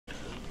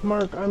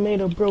Mark, I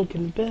made a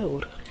broken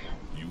build.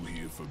 You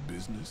here for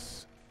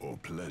business or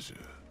pleasure?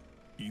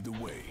 Either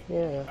way.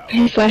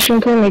 Yeah. Flash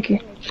and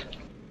playmaker.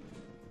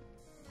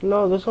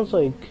 No, this one's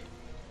like...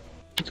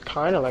 It's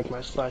kinda like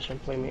my slash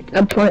and playmaker.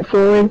 A point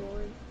forward.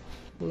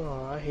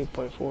 No, I hate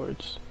point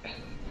forwards.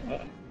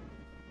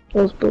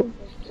 Those builds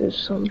is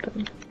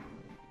something.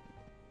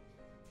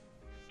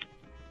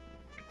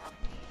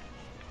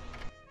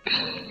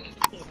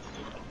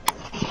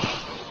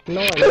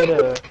 No,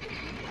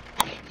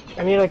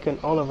 I need like an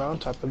all-around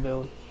type of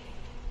build.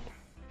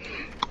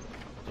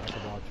 Jack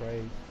of all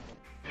trades.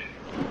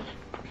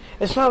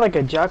 It's not like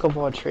a jack of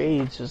all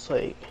trades, it's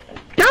like...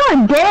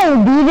 God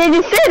damn, dude, they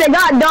just said I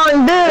got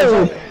darn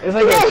dude! It's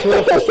like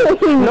a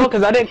 2 No,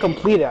 because I didn't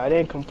complete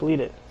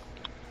it.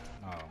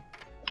 Oh.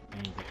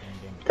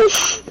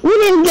 We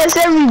didn't guess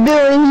every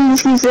build and he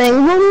just keeps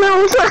saying, well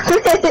no, it's not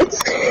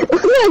this.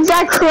 It's not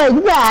exactly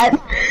like that.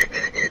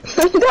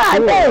 God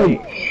damn.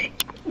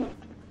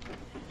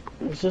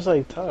 It's just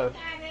like tough.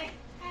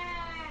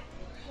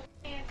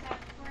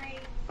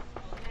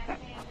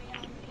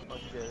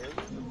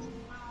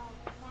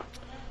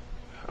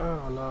 I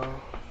don't know.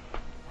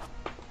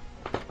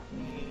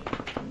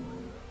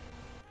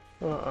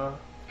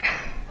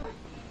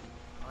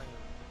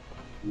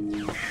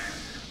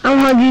 I'm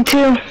hungry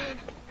too.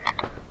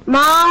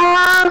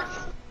 Mama!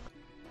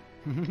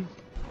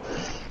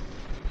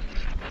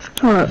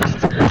 What? I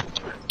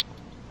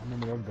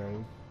remember those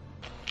days.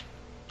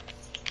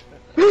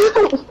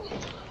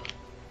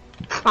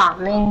 Aw,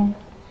 man.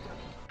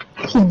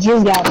 He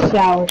just got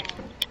showered.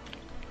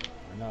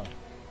 I know.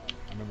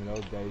 I remember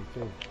those days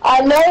too.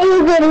 I know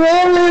you can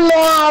hear me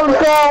now,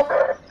 so...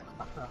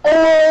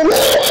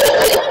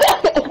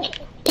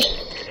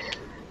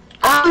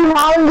 I'm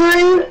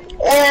hungry,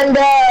 and,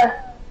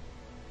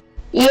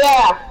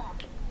 yeah.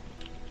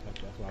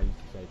 That's what I used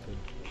to say too.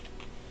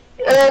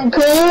 And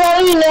can you let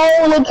me know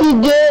what you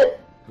did?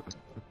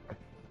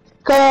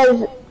 Cause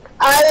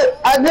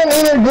I've been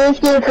eating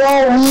biscuits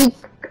all week,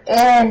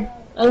 and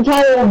I'm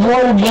trying to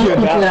avoid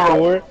biscuits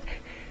now.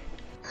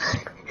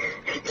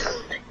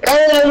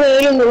 I've been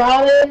eating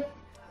ramen.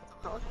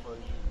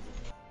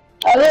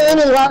 I've been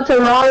eating lots of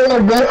ramen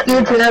and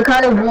biscuits, and I'm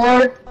kind of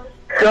bored.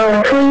 So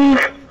please.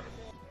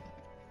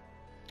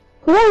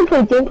 Who wants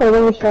to play gameplay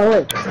when we show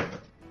it?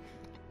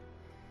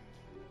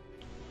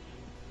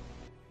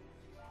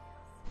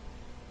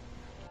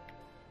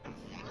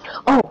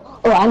 Oh,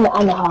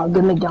 I know how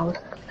good McDonald's.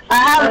 I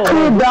have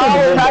 $2.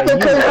 I can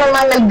cook for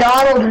my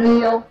McDonald's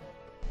meal.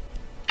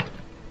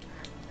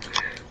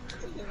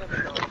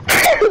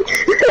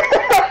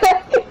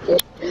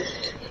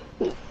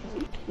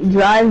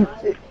 Drive.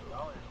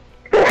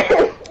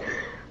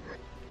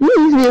 You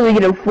used to be able to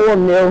get a full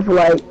meal for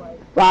like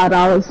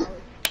 $5.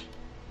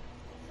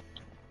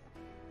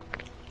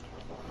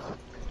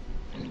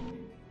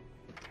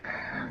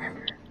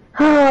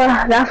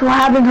 That's what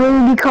happens when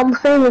you become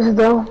famous,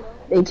 though.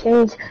 They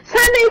change.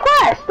 Sunday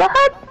class, the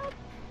heck?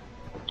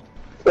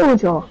 What's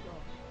with y'all?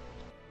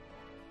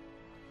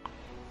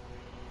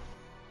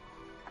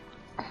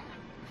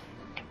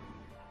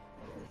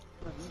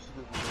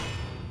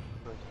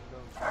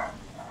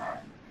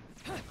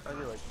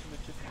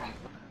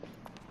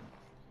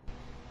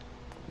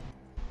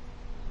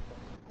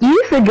 You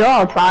used to go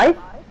outside?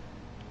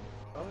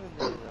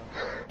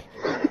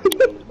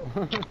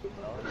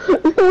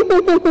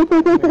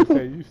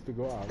 They used to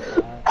go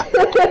outside.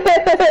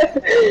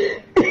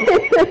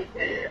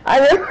 I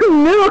never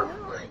knew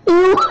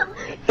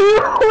you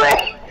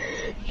went.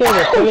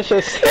 Yeah, finish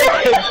your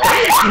sentence.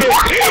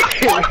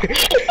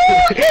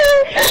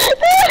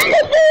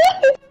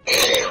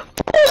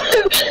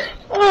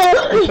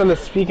 He's trying to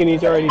speak and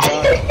he's already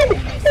died.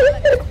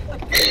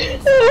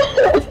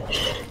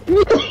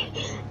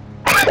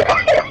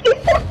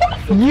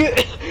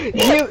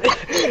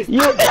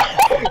 You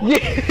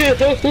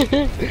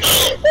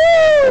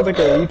sounds like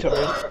a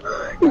retard.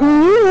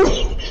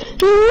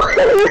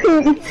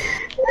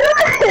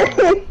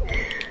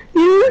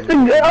 You used to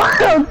go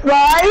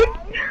outside?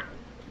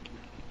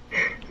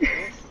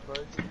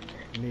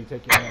 You need to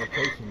take your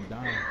medication, you're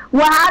dying.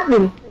 What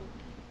happened?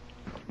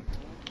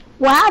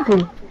 What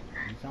happened?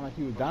 You sound like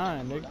you were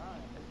dying, nigga.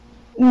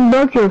 You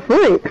broke your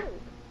foot.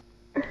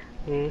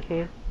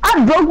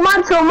 I broke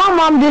my toe. My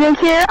mom didn't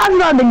care. I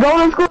still had to go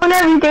to school and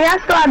everything. I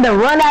still had to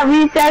run at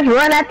recess,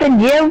 run at the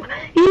gym.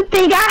 You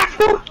think I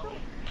still...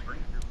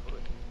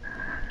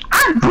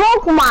 I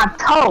broke my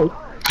toe.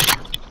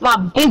 My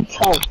big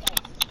toe.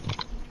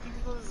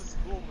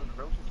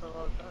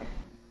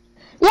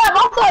 Yeah, but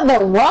I still had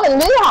to run. You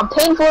know how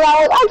painful that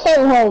was? I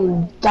came home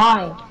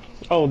dying.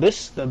 Oh, this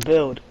is the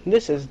build.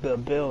 This is the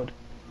build.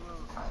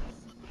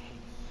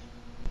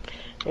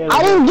 Yeah,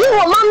 I didn't do it.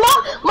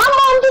 My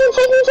mom didn't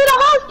take me to the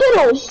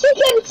hospital. She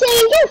kept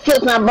saying, "Your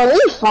foot's not broken.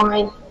 It's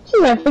fine." She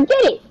never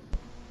forget it.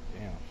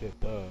 Damn, shit,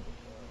 thug.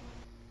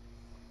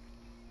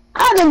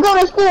 I didn't go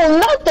to school,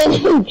 nothing.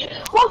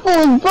 My foot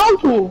was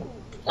broken.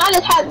 I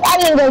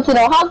didn't go to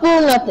the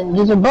hospital, nothing.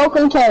 Just a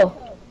broken toe.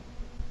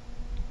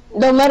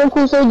 No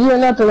medical surgery or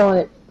nothing on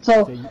it.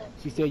 So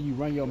She said you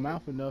run your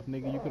mouth enough,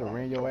 nigga. You could have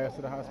ran your ass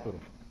to the hospital.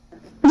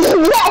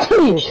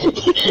 Exactly!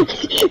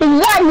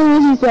 Exactly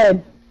what she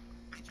said.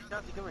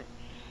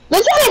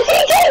 They're trying to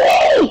TK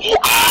me!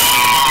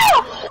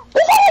 Ah!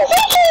 They're trying to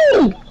TK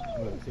me!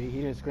 Look, see,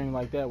 he didn't scream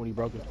like that when he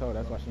broke his toe.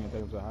 That's why she didn't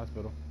take him to the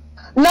hospital.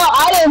 No,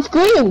 I didn't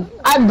scream.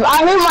 I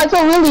hurt my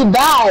toe really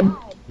bad.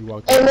 He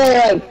walked And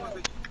then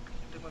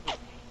like,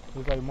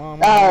 he's like,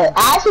 Mom, I'm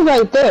Ash is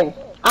right there.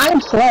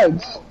 I'm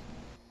Sledge.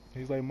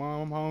 He's like,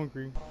 Mom, I'm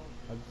hungry.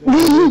 I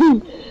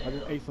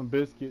just ate some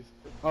biscuits.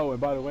 Oh, and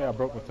by the way, I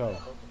broke my toe.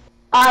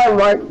 Alright,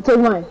 Mark, take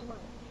mine.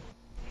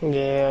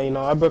 Yeah, you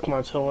know, I broke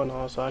my toe and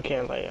all, so I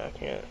can't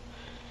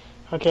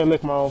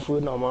make my own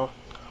food no more.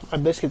 My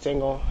biscuits ain't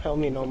gonna help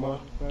me no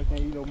more. I can't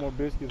eat no more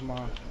biscuits,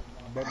 Mom.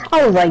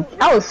 I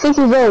was 6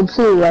 years old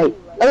too, like,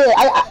 oh,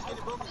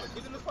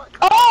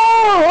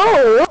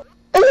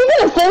 is he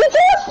gonna send it to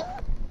us?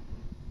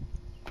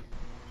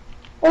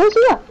 Where's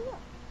he at?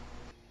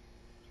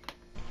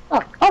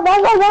 Oh,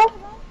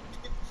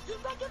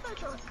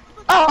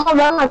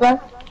 Oh, my bad.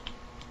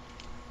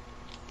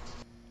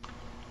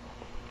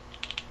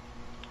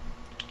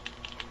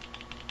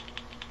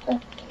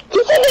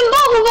 He's taking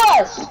both of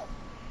us!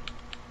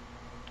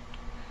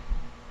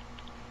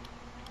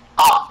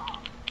 Oh!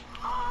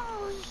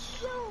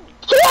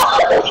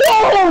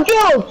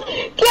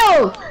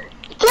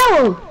 Kill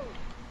him!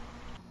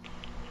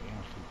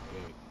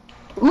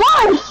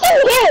 Mark,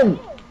 shoot him!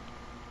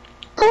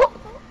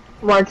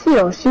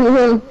 Martino, shoot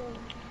him.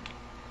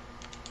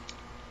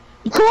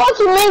 So what's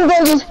your name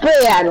go just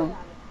spray at him?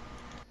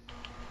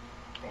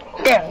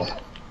 Damn.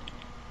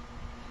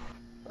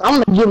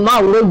 I'm gonna get my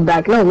leg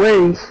back, no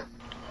worries.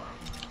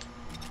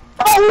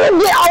 Oh, we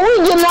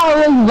get our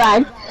leg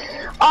back.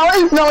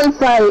 Always no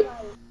insight.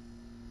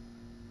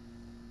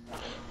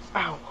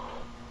 Ow.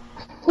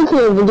 He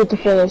can't even get to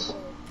finish.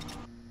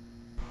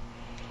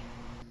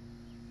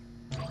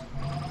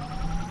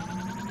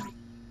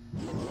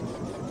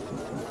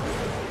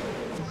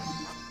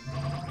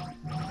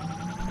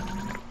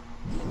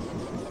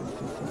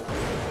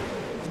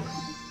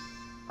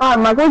 Alright,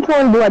 Mike, which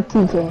one do I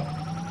TK?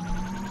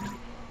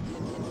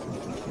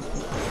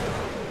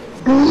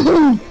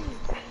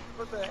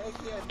 What the heck?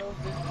 He had no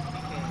business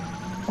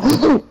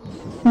TK.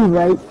 You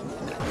right.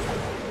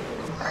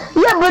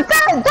 Yeah, but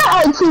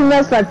that actually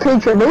messed my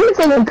picture. But we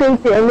taking a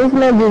picture and this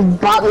man just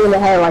bopped me in the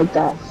head like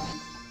that.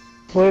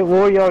 What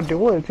were y'all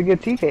doing to get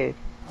TK'd?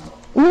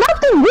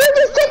 Nothing, we're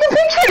just taking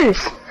pictures!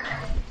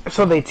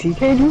 So they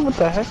TK'd you? What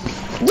the heck?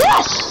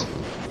 Yes!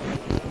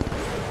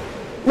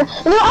 No,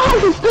 I had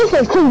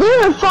suspicions, because they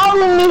were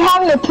following me,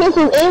 having the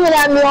pistols aiming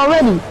at me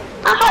already.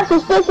 I had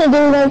suspicions they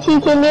were going to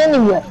TK me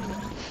anyway.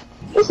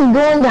 This is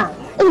going down.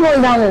 It's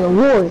going down in the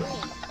wars.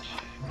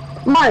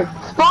 Mark,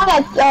 spawn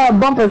at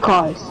bumper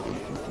cars.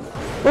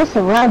 We're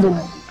surrounding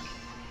them.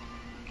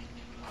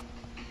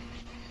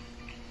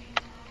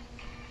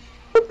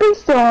 Be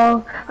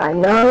strong. I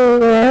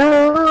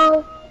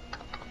know.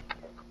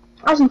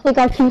 I should take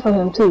IQ from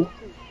him too.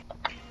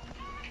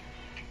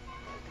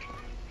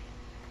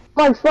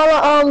 Mark,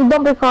 follow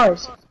bumper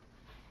cars.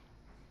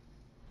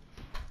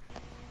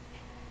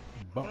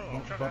 Bumper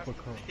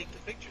car. Take the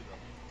picture though.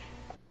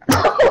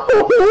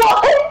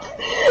 What?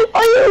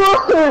 Are you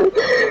wrong?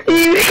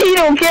 He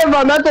don't care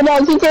about nothing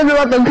else. He cares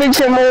about the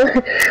picture more.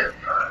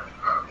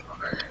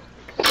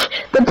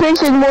 The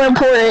picture's more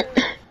important.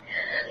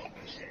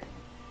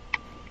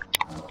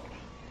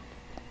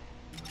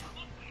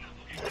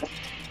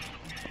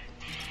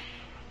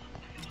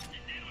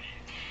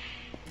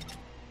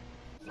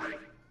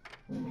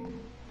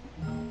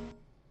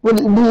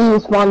 Will you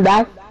spawn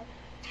back?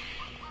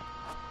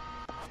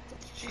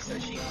 She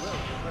said she will.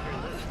 Just let her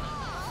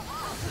live.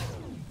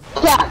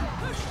 Yeah.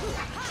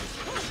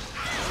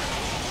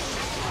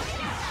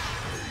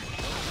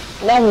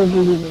 That would be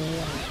even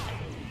wrong.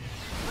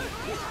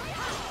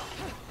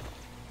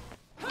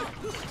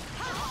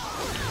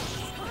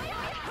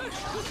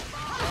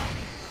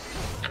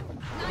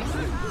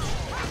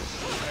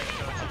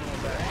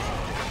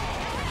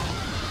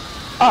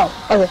 Oh,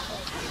 okay.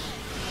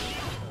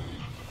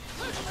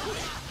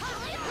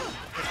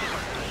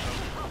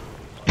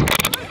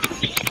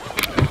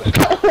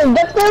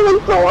 That's why I'm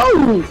so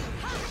ugly.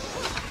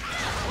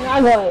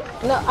 I'm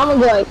gonna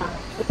go like,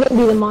 it's gonna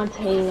be the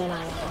Montaigne and I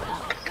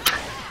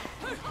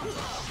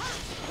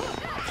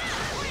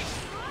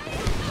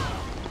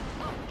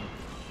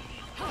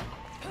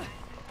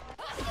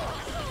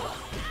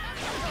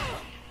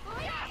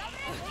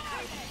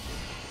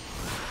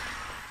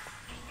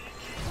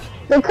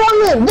They're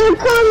coming! They're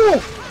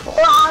coming!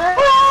 Run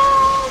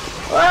away!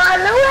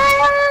 Run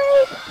away!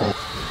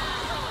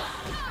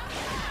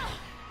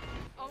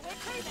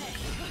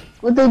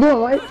 What they doing,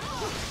 what?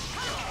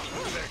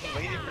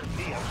 Waiting for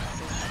me.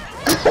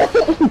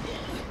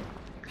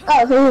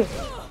 Oh, so here.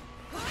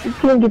 You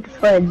can't get the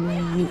fudge.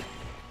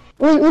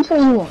 Which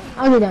one you want?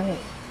 I'll go down here.